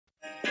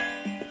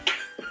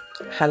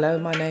Hello,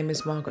 my name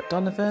is Margaret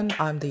Donovan.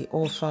 I'm the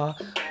author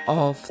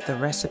of The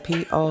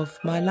Recipe of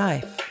My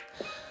Life.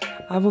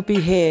 I will be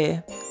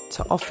here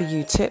to offer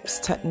you tips,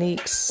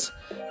 techniques,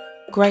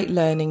 great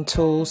learning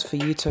tools for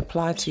you to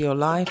apply to your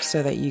life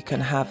so that you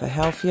can have a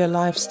healthier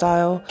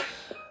lifestyle,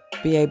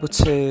 be able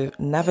to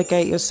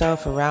navigate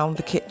yourself around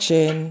the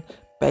kitchen,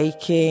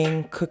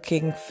 baking,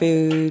 cooking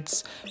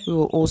foods. We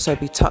will also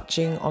be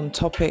touching on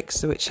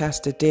topics which has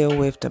to deal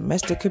with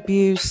domestic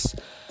abuse,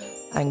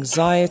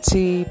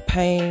 anxiety,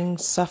 pain,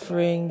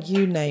 suffering,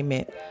 you name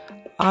it.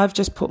 I've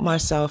just put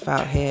myself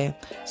out here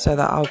so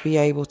that I'll be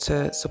able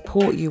to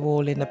support you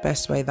all in the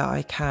best way that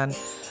I can.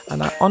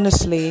 And I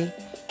honestly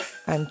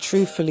and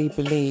truthfully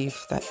believe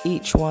that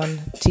each one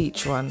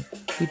teach one.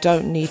 We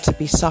don't need to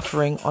be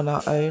suffering on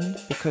our own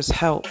because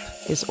help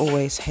is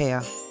always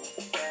here.